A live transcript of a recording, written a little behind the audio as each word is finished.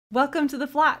Welcome to the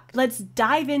flock. Let's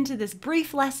dive into this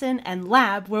brief lesson and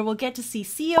lab where we'll get to see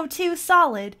CO2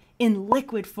 solid in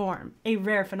liquid form, a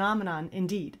rare phenomenon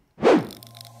indeed.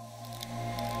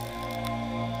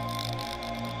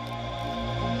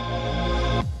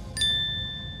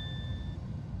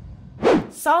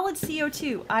 Solid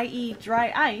CO2, i.e.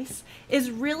 dry ice,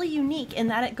 is really unique in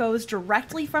that it goes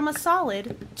directly from a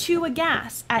solid to a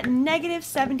gas at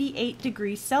 -78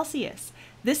 degrees Celsius.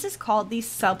 This is called the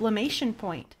sublimation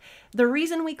point. The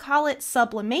reason we call it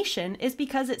sublimation is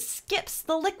because it skips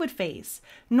the liquid phase.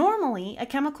 Normally, a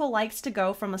chemical likes to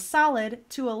go from a solid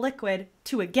to a liquid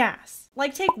to a gas.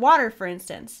 Like take water, for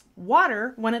instance.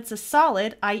 Water, when it's a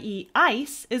solid, i.e.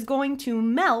 ice, is going to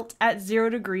melt at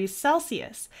 0 degrees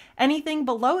Celsius. Anything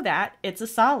below that, it's a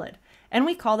solid. And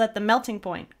we call that the melting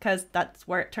point because that's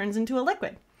where it turns into a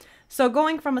liquid. So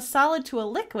going from a solid to a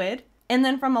liquid, and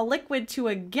then from a liquid to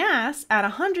a gas at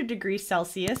 100 degrees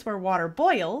Celsius where water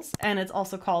boils, and it's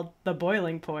also called the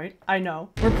boiling point, I know,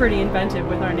 we're pretty inventive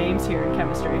with our names here in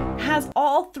chemistry, has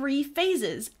all three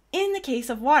phases. In the case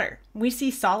of water, we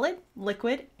see solid,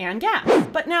 liquid, and gas.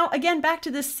 But now again back to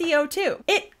this CO2.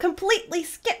 It completely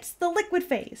skips the liquid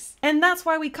phase, and that's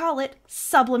why we call it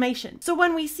sublimation. So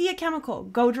when we see a chemical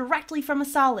go directly from a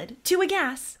solid to a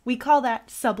gas, we call that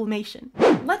sublimation.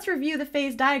 Let's review the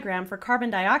phase diagram for carbon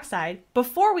dioxide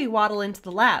before we waddle into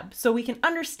the lab so we can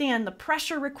understand the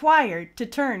pressure required to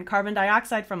turn carbon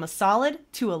dioxide from a solid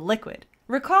to a liquid.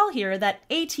 Recall here that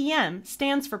ATM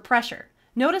stands for pressure.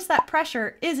 Notice that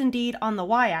pressure is indeed on the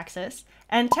y-axis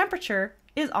and temperature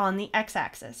is on the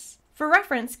x-axis. For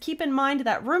reference, keep in mind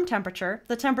that room temperature,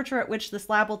 the temperature at which this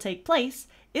lab will take place,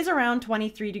 is around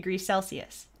 23 degrees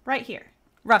Celsius, right here,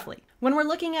 roughly. When we're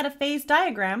looking at a phase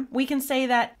diagram, we can say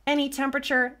that any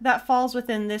temperature that falls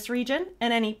within this region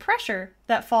and any pressure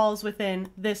that falls within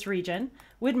this region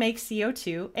would make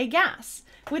CO2 a gas,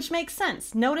 which makes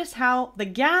sense. Notice how the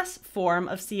gas form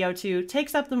of CO2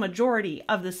 takes up the majority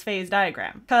of this phase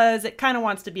diagram because it kind of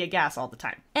wants to be a gas all the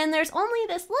time. And there's only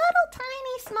this little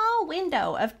tiny small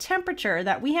window of temperature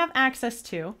that we have access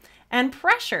to and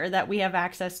pressure that we have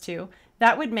access to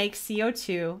that would make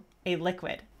CO2 a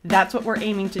liquid. That's what we're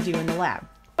aiming to do in the lab.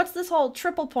 What's this whole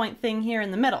triple point thing here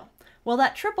in the middle? Well,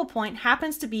 that triple point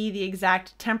happens to be the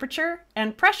exact temperature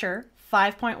and pressure,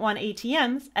 5.1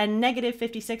 ATMs and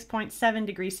 -56.7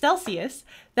 degrees Celsius,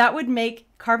 that would make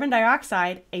carbon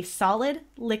dioxide a solid,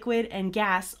 liquid, and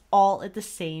gas all at the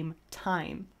same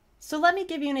time. So let me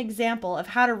give you an example of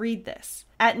how to read this.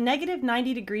 At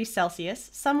 -90 degrees Celsius,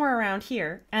 somewhere around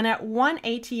here, and at 1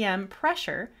 ATM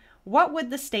pressure, what would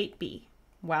the state be?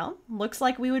 Well, looks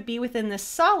like we would be within this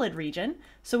solid region,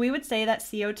 so we would say that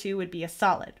CO2 would be a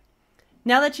solid.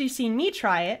 Now that you've seen me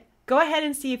try it, go ahead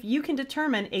and see if you can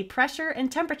determine a pressure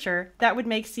and temperature that would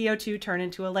make CO2 turn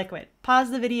into a liquid.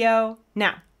 Pause the video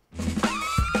now.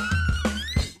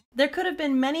 There could have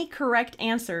been many correct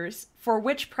answers for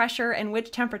which pressure and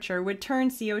which temperature would turn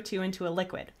CO2 into a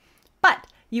liquid, but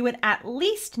you would at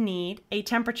least need a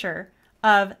temperature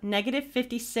of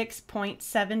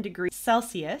 -56.7 degrees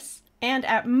Celsius, and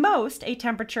at most a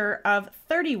temperature of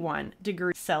 31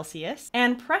 degrees Celsius,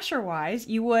 and pressure-wise,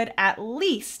 you would at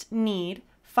least need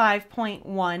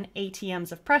 5.1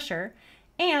 ATMs of pressure,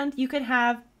 and you could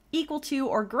have equal to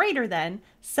or greater than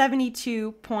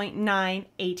 72.9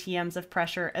 ATMs of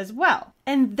pressure as well.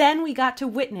 And then we got to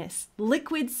witness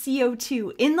liquid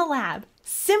CO2 in the lab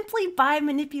simply by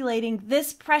manipulating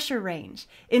this pressure range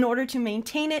in order to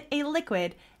maintain it a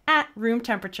liquid at room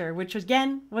temperature, which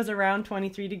again was around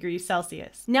 23 degrees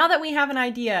Celsius. Now that we have an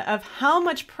idea of how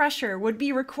much pressure would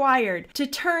be required to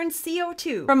turn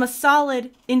CO2 from a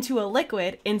solid into a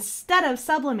liquid instead of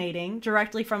sublimating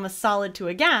directly from a solid to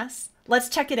a gas, let's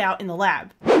check it out in the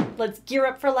lab. Let's gear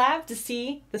up for lab to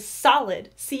see the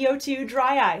solid CO2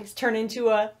 dry ice turn into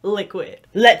a liquid.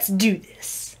 Let's do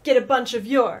this. Get a bunch of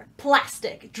your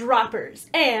plastic droppers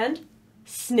and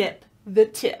snip the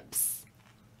tips.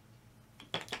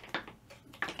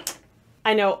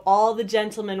 I know all the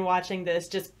gentlemen watching this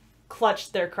just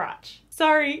clutched their crotch.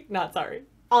 Sorry, not sorry.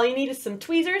 All you need is some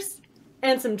tweezers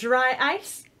and some dry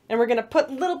ice, and we're gonna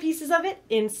put little pieces of it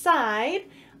inside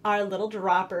our little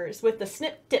droppers with the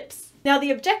snip tips. Now the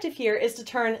objective here is to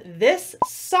turn this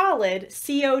solid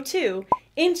CO2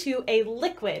 into a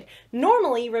liquid.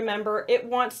 Normally, remember, it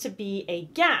wants to be a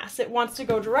gas. It wants to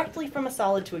go directly from a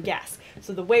solid to a gas.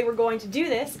 So the way we're going to do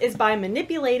this is by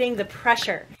manipulating the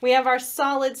pressure. We have our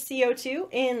solid CO2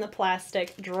 in the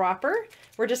plastic dropper.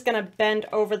 We're just gonna bend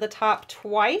over the top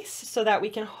twice so that we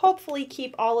can hopefully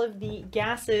keep all of the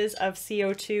gases of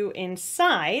CO2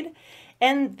 inside,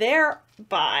 and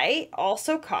thereby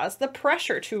also cause the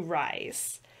pressure to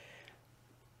rise.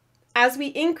 as we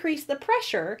increase the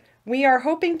pressure, we are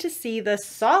hoping to see the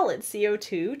solid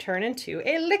CO2 turn into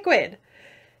a liquid.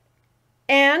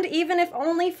 And even if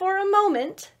only for a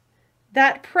moment,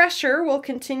 that pressure will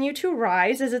continue to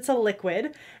rise as it's a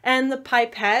liquid, and the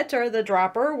pipette or the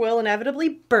dropper will inevitably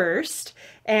burst,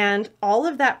 and all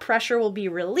of that pressure will be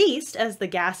released as the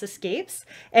gas escapes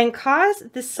and cause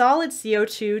the solid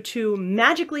CO2 to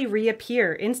magically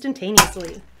reappear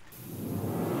instantaneously.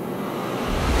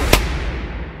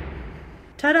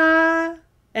 Ta-da!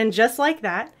 And just like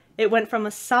that, it went from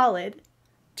a solid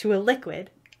to a liquid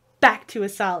back to a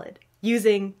solid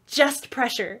using just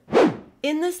pressure.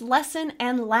 In this lesson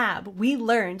and lab, we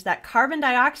learned that carbon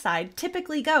dioxide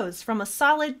typically goes from a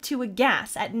solid to a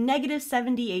gas at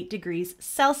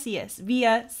 -78°C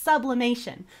via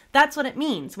sublimation. That's what it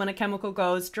means when a chemical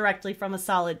goes directly from a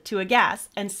solid to a gas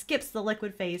and skips the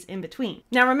liquid phase in between.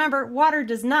 Now remember, water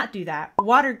does not do that.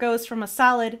 Water goes from a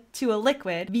solid to a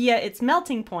liquid via its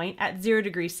melting point at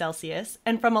 0°C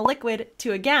and from a liquid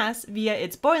to a gas via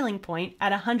its boiling point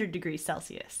at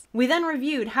 100°C. We then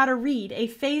reviewed how to read a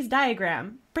phase diagram,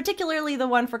 particularly the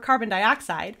one for carbon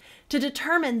dioxide, to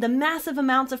determine the massive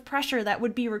amounts of pressure that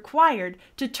would be required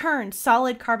to turn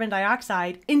solid carbon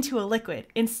dioxide into a liquid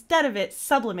instead of it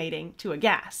sublimating to a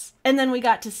gas. And then we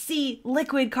got to see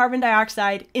liquid carbon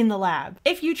dioxide in the lab.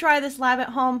 If you try this lab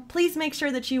at home, please make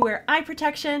sure that you wear eye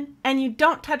protection and you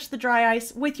don't touch the dry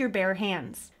ice with your bare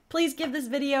hands. Please give this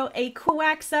video a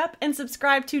quacks up and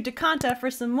subscribe to Duckonta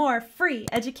for some more free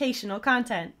educational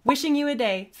content. Wishing you a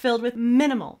day filled with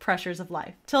minimal pressures of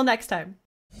life. Till next time.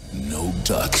 No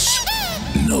ducks,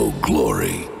 no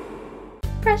glory.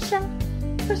 Pressure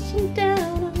pushing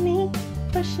down on me,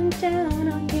 pushing down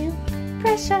on you.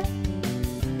 Pressure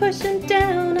pushing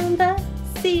down on the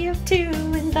CO2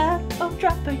 in the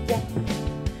dropper, yeah.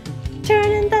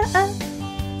 Turning the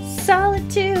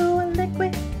solid to a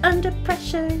liquid under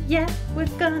pressure, yeah, we're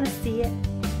gonna see it.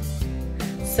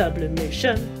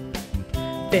 Sublimation,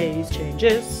 phase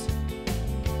changes,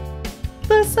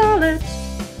 the solid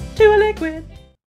to a liquid.